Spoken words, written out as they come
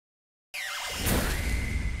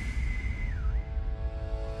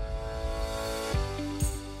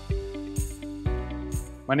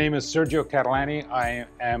My name is Sergio Cattalani. I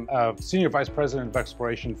am a Senior Vice President of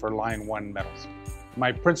Exploration for Line 1 Metals.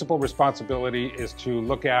 My principal responsibility is to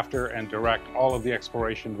look after and direct all of the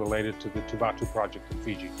exploration related to the Tuvatu project in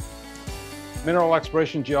Fiji. Mineral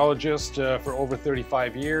exploration geologist for over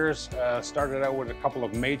 35 years. Started out with a couple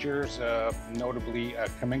of majors, notably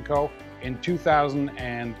Caminco. In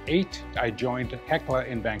 2008, I joined Hecla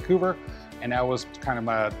in Vancouver, and that was kind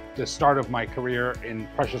of the start of my career in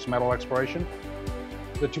precious metal exploration.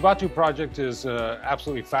 The Tuvatu project is an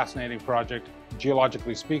absolutely fascinating project.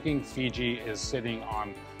 Geologically speaking, Fiji is sitting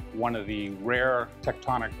on one of the rare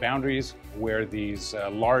tectonic boundaries where these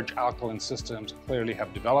large alkaline systems clearly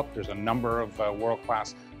have developed. There's a number of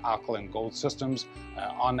world-class alkaline gold systems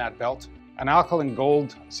on that belt. An alkaline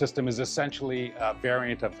gold system is essentially a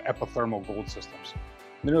variant of epithermal gold systems.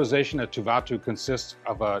 Mineralization at Tuvatu consists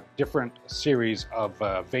of a different series of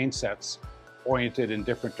vein sets oriented in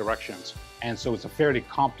different directions. And so it's a fairly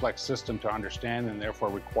complex system to understand and therefore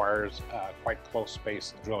requires quite close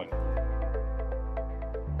space drilling.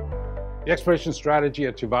 The exploration strategy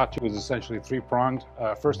at Tuvatu is essentially three-pronged.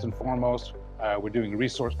 First and foremost, we're doing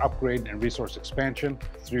resource upgrade and resource expansion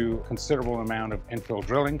through a considerable amount of infill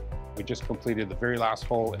drilling. We just completed the very last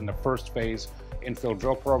hole in the first phase infill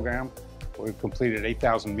drill program. We've completed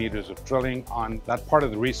 8,000 meters of drilling on that part of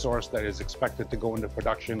the resource that is expected to go into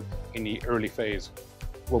production in the early phase.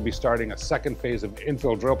 We'll be starting a second phase of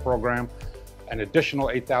infill drill program, an additional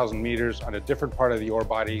 8,000 meters on a different part of the ore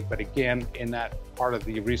body, but again, in that part of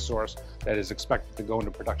the resource that is expected to go into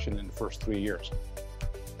production in the first 3 years.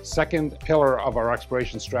 Second pillar of our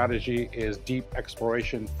exploration strategy is deep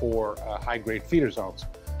exploration for high-grade feeder zones.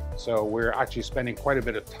 So we're actually spending quite a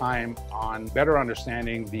bit of time on better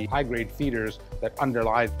understanding the high-grade feeders that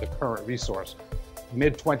underlie the current resource.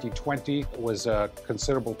 Mid-2020 was a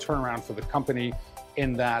considerable turnaround for the company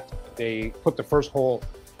in that they put the first hole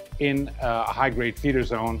in a high-grade feeder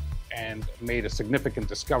zone and made a significant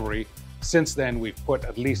discovery. Since then, we've put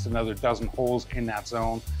at least another dozen holes in that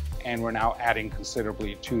zone, and we're now adding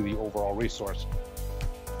considerably to the overall resource.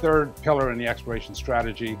 Third pillar in the exploration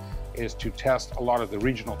strategy is to test a lot of the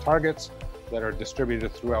regional targets that are distributed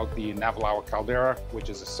throughout the Navalawa caldera, which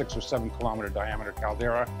is a 6 or 7 kilometer diameter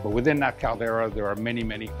caldera. But within that caldera, there are many,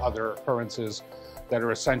 many other occurrences that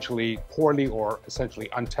are essentially poorly or essentially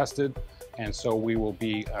untested. And so we will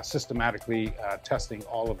be systematically testing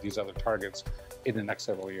all of these other targets in the next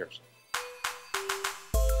several years.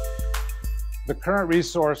 The current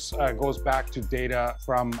resource goes back to data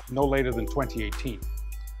from no later than 2018.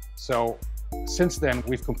 So since then,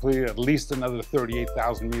 we've completed at least another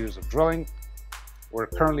 38,000 meters of drilling. We're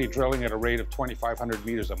currently drilling at a rate of 2,500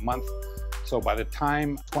 meters a month. So by the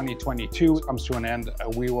time 2022 comes to an end,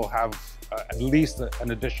 we will have at least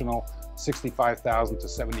an additional 65,000 to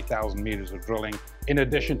 70,000 meters of drilling in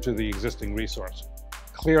addition to the existing resource.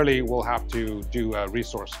 Clearly, we'll have to do a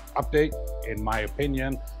resource update. In my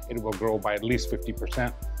opinion, it will grow by at least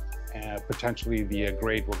 50%. Potentially the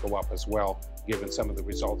grade will go up as well, given some of the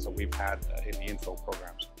results that we've had in the infill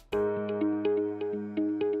programs.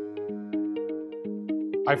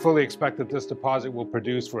 I fully expect that this deposit will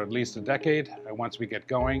produce for at least a decade once we get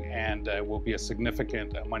going, and will be a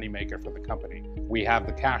significant moneymaker for the company. We have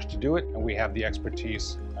the cash to do it, and we have the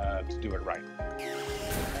expertise to do it right.